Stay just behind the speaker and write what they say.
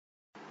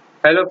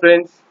Hello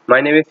friends, my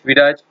name is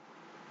Viraj.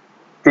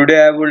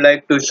 Today I would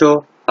like to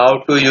show how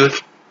to use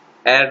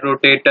air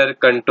rotator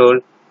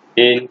control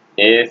in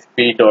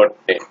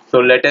ASP.NET. So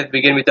let us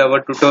begin with our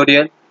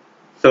tutorial.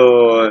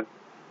 So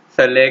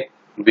select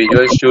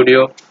Visual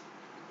Studio,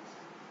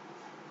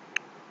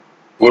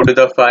 go to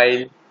the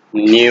file,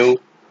 new,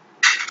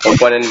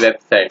 open a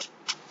website.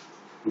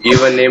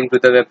 Give a name to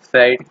the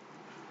website.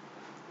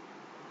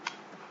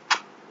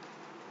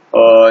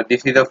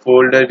 This is a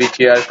folder which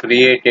we are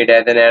created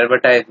as an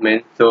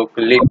advertisement. So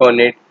click on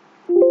it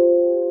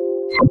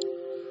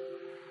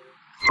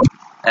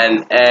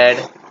and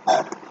add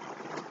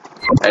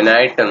an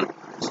item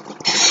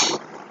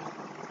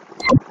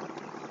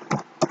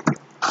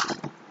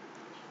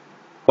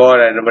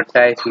for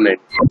advertisement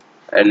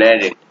and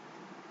add it.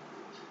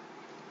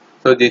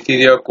 So this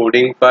is your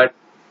coding part.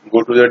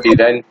 Go to the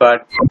design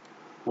part.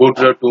 Go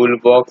to the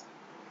toolbox.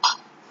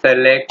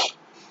 Select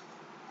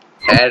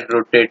add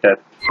rotator.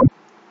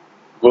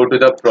 Go to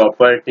the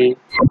property.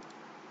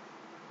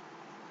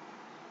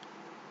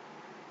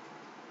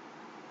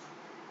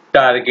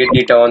 Target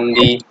it on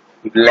the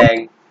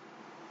blank.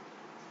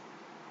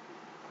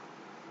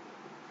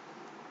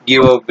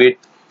 Give a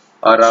width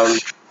around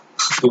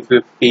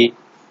 250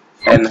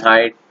 and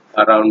height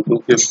around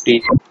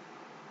 250.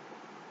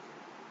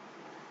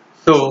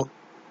 So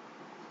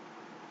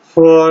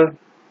for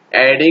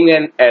adding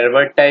an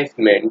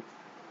advertisement,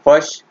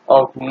 first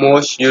of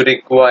most you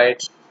require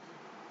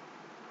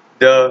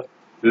the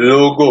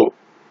logo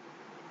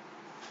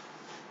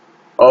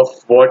of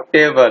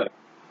whatever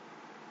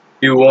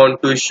you want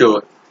to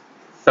show.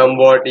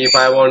 Somewhat if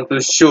I want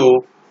to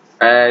show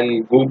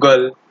and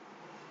Google,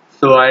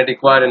 so I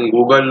require a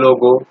Google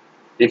logo.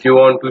 If you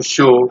want to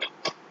show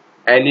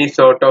any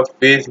sort of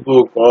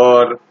Facebook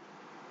or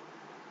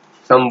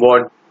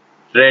somewhat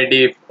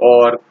Reddit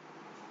or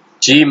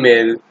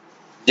Gmail,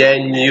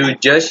 then you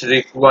just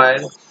require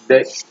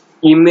the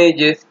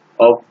images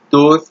of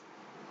those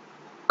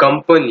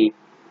company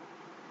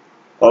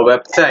or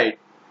website.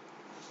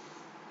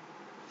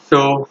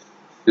 So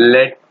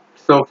let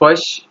so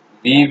first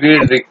we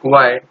will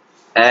require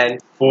an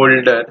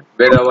folder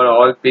where our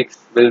all pics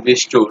will be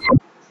stored.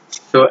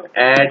 So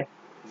add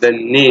the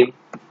name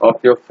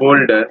of your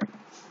folder.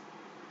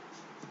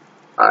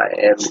 I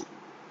am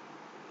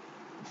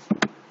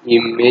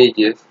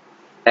images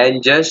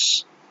and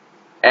just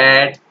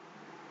add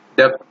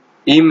the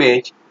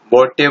image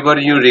whatever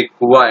you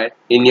require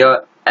in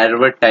your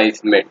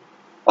advertisement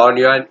or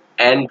your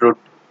end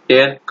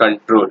rotator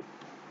control.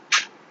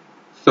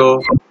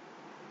 So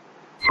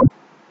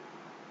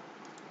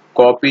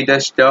copy the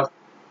stuff.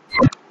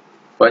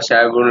 First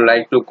I would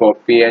like to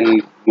copy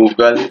and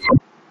Google.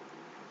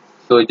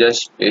 So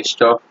just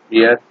paste off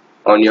here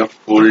on your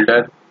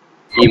folder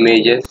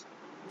images.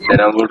 Then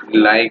I would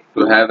like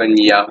to have an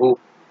Yahoo.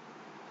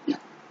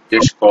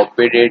 Just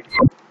copied it.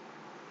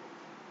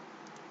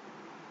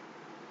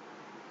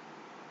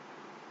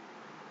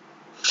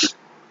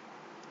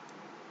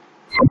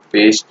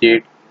 Paste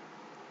it.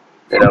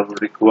 Then I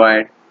would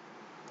require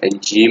a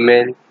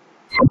Gmail.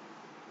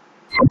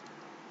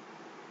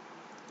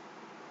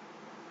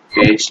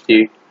 Paste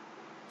it.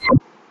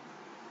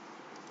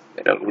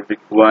 Then I would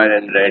require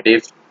a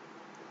Reddit.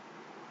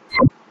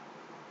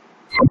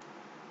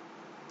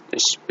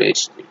 Just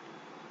paste it.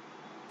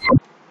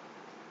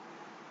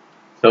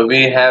 So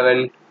we have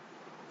an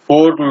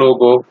 4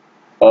 logo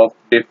of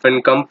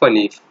different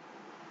companies.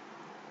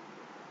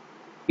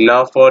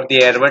 Now for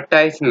the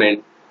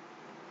advertisement,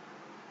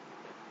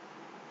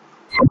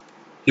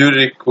 you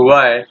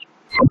require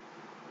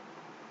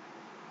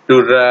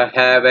to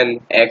have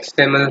an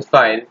XML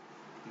file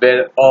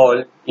where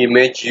all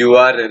image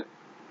URL,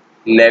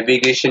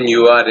 navigation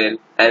URL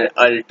and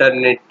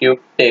alternative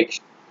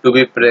text to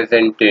be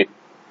presented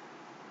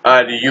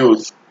are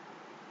used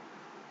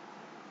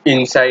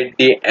inside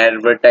the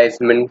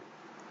advertisement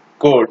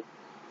code.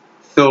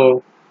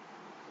 So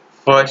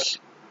first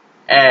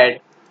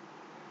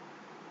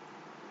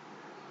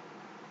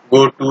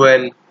go to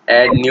an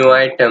add new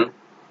item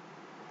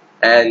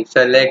and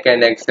select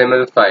an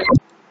XML file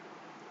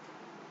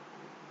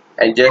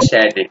and just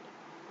add it.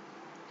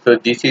 So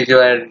this is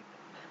your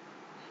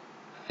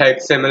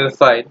XML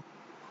file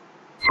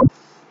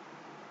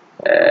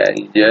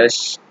and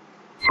just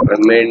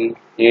remain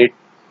it,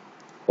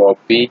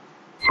 copy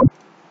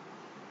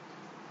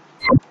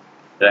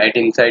right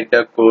inside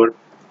the code,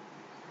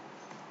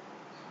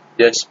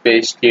 just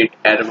paste it,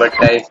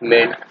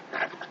 advertisement,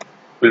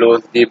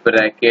 close the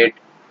bracket,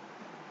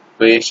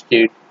 paste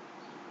it.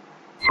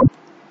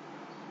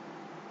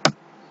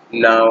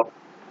 Now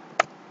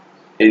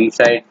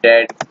inside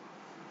that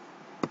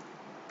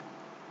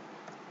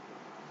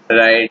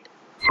write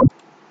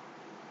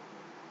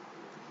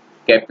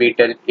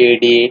capital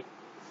AD,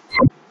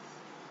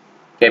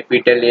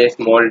 capital A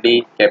small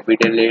d,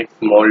 capital A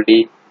small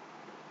d.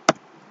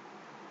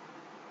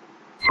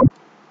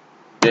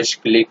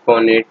 Just click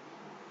on it.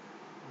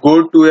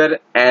 Go to your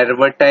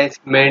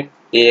advertisement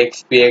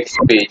AXPX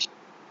page.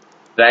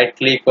 Right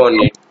click on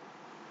it.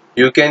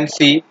 You can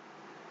see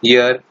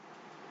here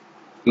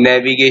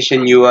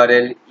navigation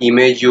URL,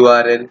 image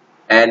URL,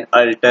 and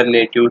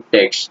alternative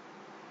text.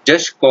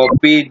 Just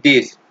copy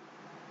this,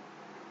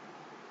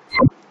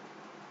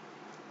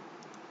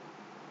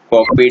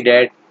 copy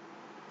that,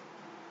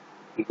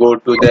 go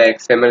to the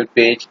XML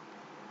page,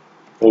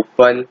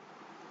 open,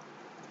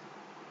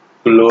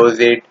 close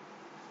it,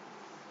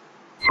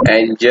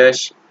 and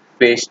just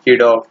paste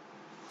it off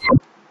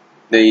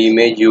the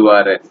image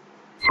URL.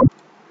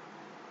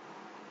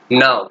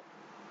 Now,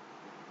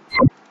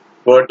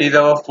 what is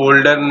our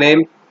folder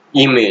name?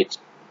 Image,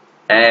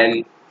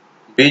 and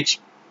which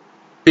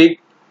pic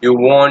you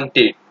want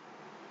it.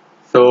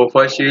 So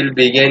first we will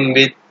begin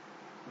with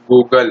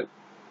Google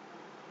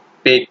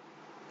pic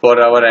for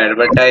our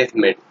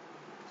advertisement.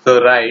 So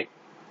write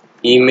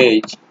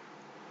image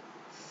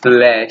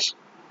slash,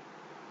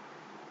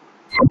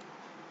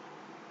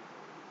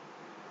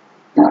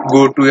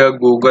 go to your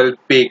Google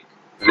pic,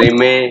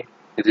 rename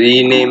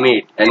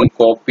it and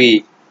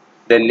copy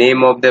the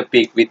name of the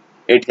pic with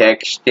its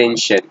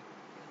extension.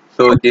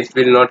 So this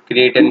will not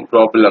create any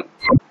problem,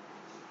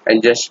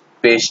 and just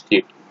paste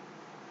it.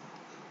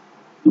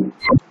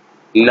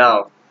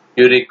 Now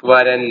you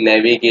require a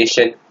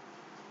navigation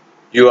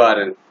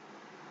URL.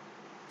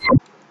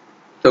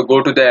 So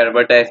go to the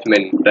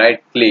advertisement,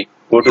 right click,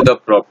 go to the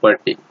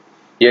property.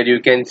 Here you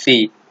can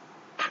see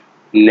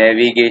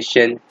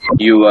navigation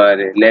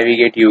URL,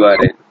 navigate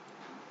URL.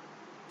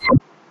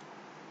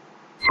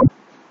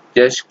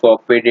 Just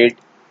copied it,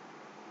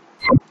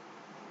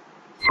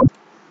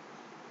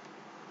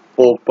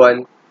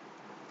 open,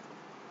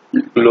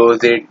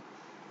 close it,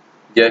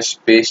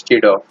 just paste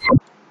it off.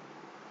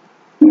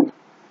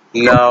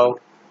 Now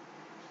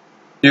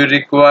you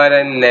require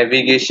a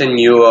navigation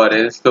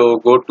URL, so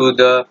go to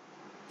the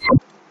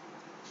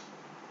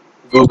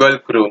Google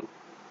Chrome,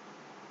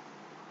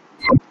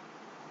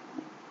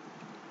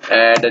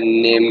 add a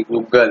name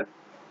Google,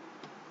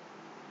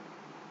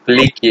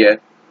 click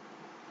here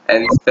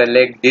and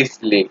select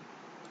this link,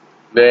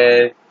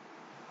 where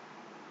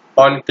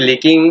on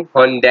clicking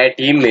on that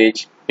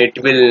image it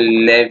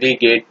will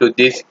navigate to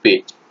this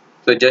page.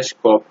 So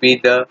just copy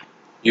the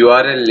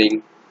URL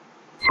link,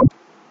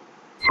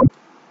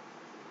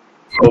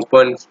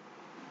 open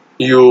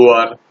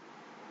your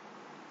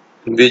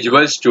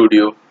Visual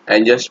Studio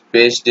and just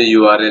paste the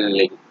URL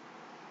link.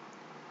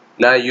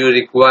 Now you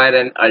require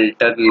an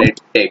alternate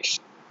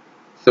text.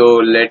 So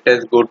let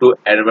us go to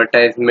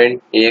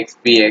advertisement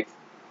AXPX,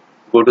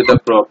 go to the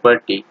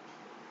property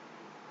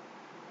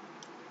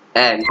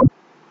and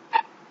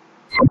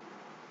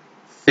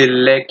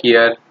select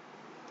here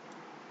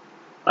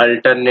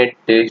alternate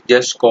text,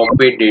 just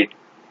copy it,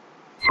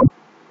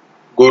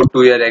 go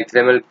to your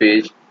XML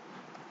page,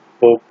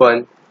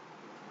 open,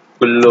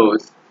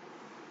 close,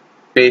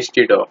 paste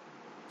it off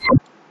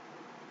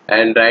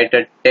and write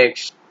a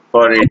text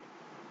for it,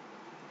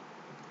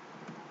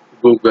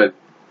 Google.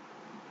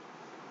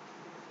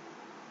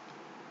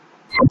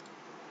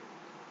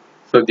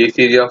 So this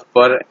is your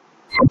for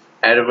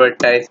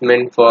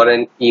advertisement for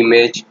an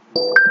image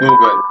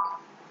Google.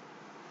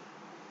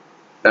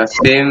 The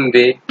same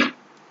way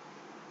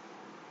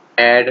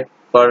add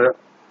for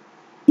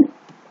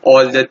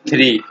all the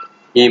three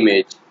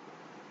image.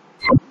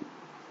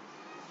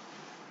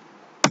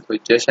 So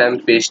just I am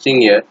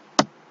pasting here.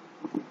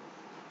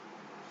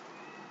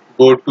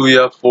 Go to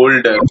your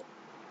folder.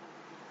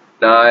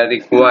 Now I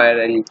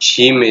require a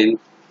Gmail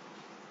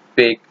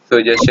pic.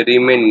 So just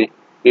rename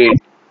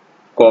it.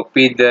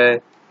 Copy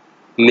the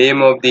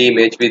name of the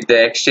image with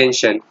the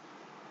extension.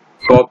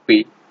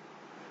 Copy.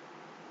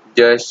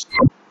 Just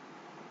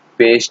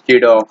paste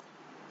it off.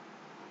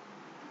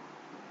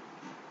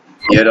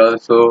 Here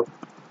also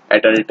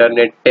at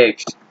alternate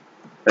text,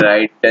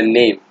 write the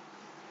name.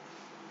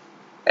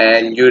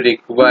 And you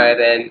require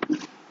an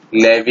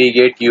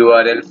navigate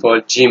URL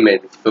for Gmail.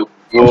 So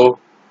go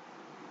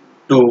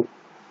to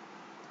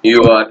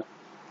your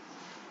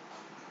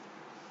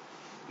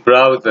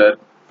browser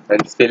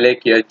and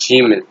select your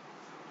Gmail.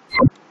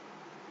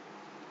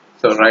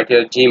 So write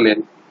your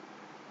Gmail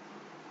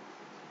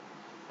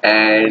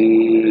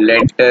and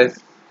let us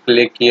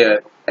click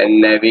here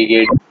and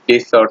navigate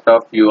this sort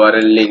of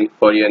URL link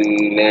for your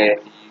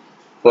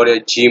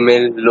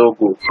Gmail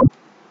logo.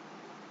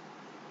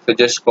 So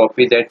just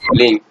copy that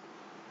link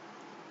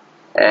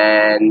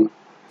and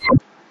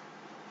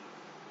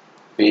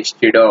paste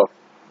it off.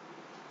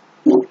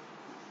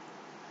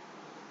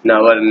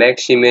 Now our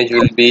next image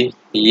will be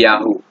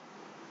Yahoo.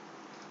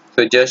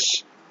 So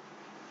just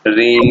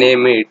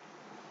rename it,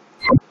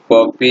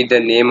 copy the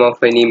name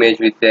of an image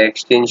with the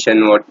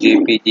extension what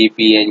JPG,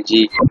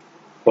 PNG,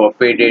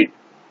 copied it,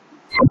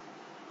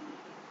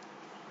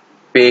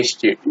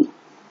 paste it.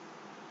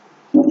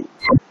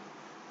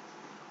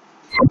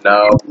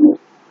 Now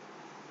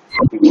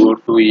go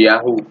to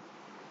Yahoo,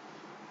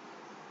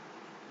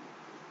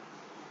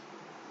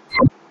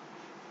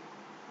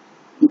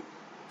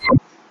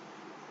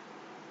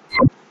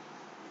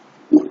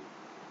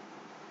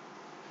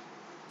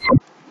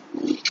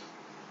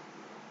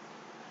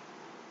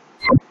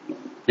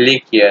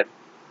 click here,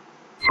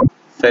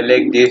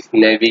 select this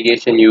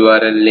navigation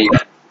URL link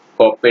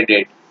copied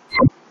it,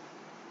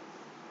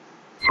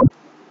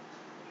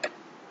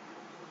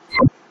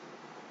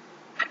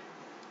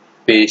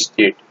 paste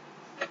it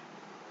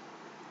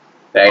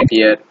right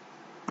here.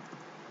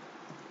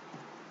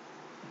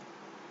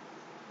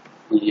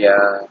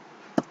 Yeah.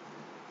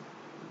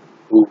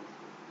 Ooh.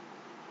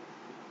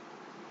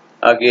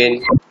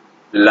 Again,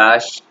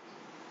 last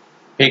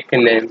pick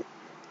name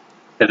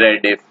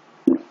Rediff.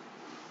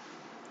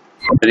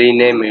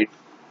 Rename it.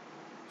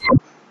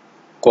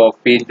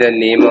 Copy the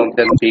name of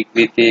the pick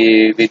with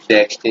the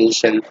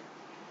extension.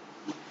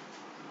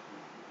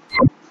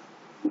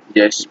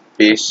 Just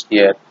paste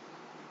here.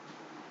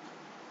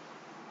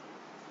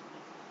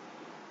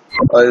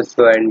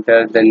 Also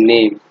enter the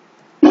name,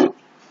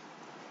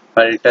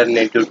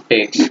 alternative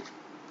text,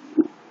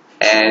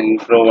 and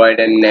provide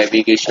a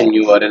navigation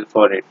URL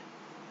for it.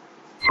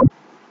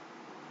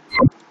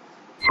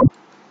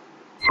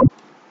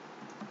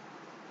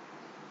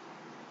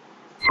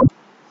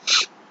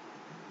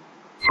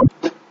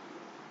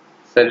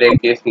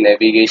 Select this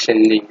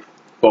navigation link,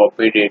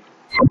 copied it,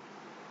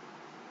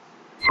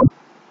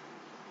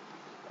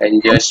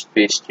 and just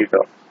paste it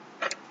on.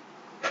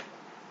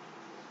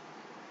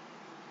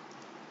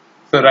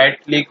 So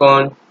right click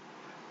on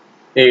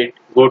it,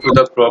 go to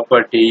the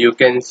property. You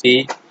can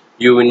see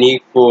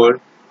unique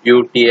code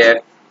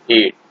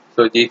UTF-8.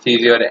 So this is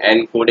your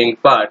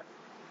encoding part.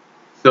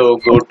 So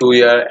go to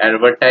your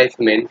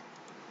advertisement,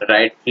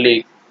 right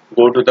click,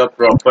 go to the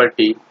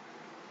property.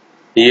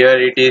 Here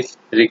it is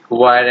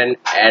require an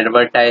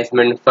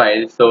advertisement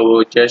file.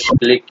 So just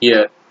click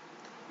here.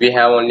 We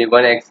have only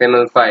one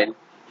XML file.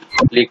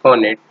 Click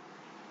on it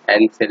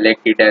and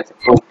select it as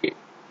OK.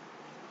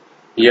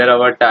 Here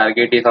our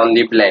target is on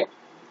the blank.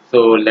 So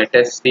let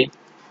us see.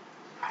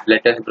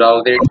 Let us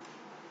browse it.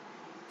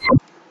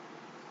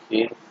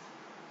 Okay.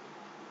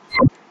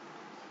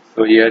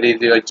 So here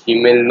is your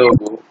Gmail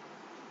logo.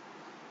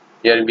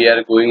 Here we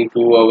are going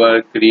to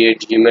our create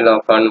Gmail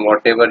account.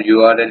 Whatever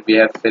URL we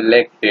have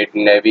selected,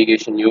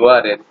 navigation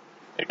URL,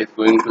 it is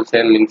going to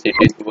say means it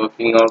is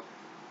working out.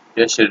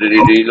 Just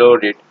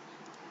reload it.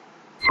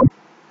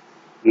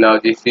 Now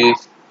this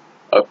is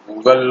a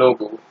Google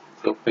logo.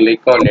 So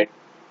click on it.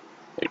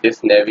 It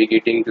is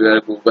navigating to your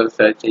Google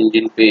search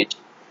engine page.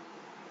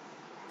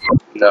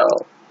 Now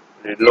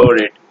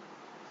reload it.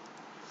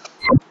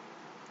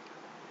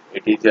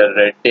 It is a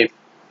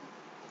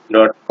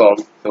rediff.com.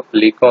 So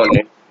click on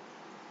it.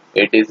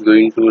 It is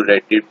going to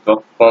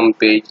reddit.com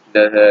page,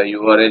 the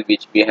URL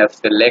which we have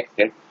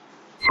selected.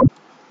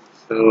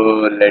 So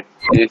let's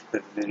just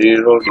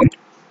reload it.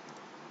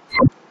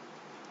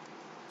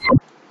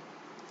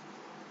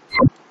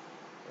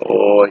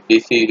 Oh,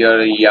 this is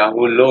your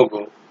Yahoo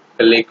logo.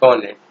 Click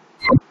on it.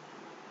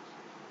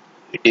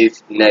 It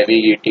is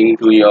navigating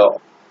to your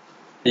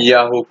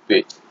Yahoo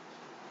page.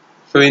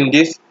 So in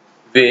this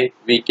way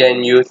we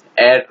can use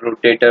ad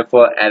rotator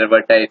for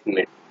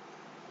advertisement.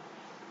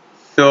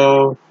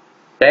 So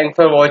thanks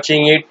for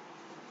watching it.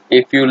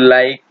 If you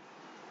like,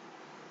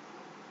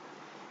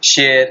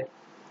 share,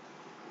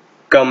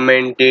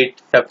 comment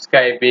it,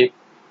 subscribe it.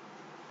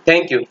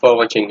 Thank you for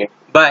watching it.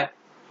 Bye.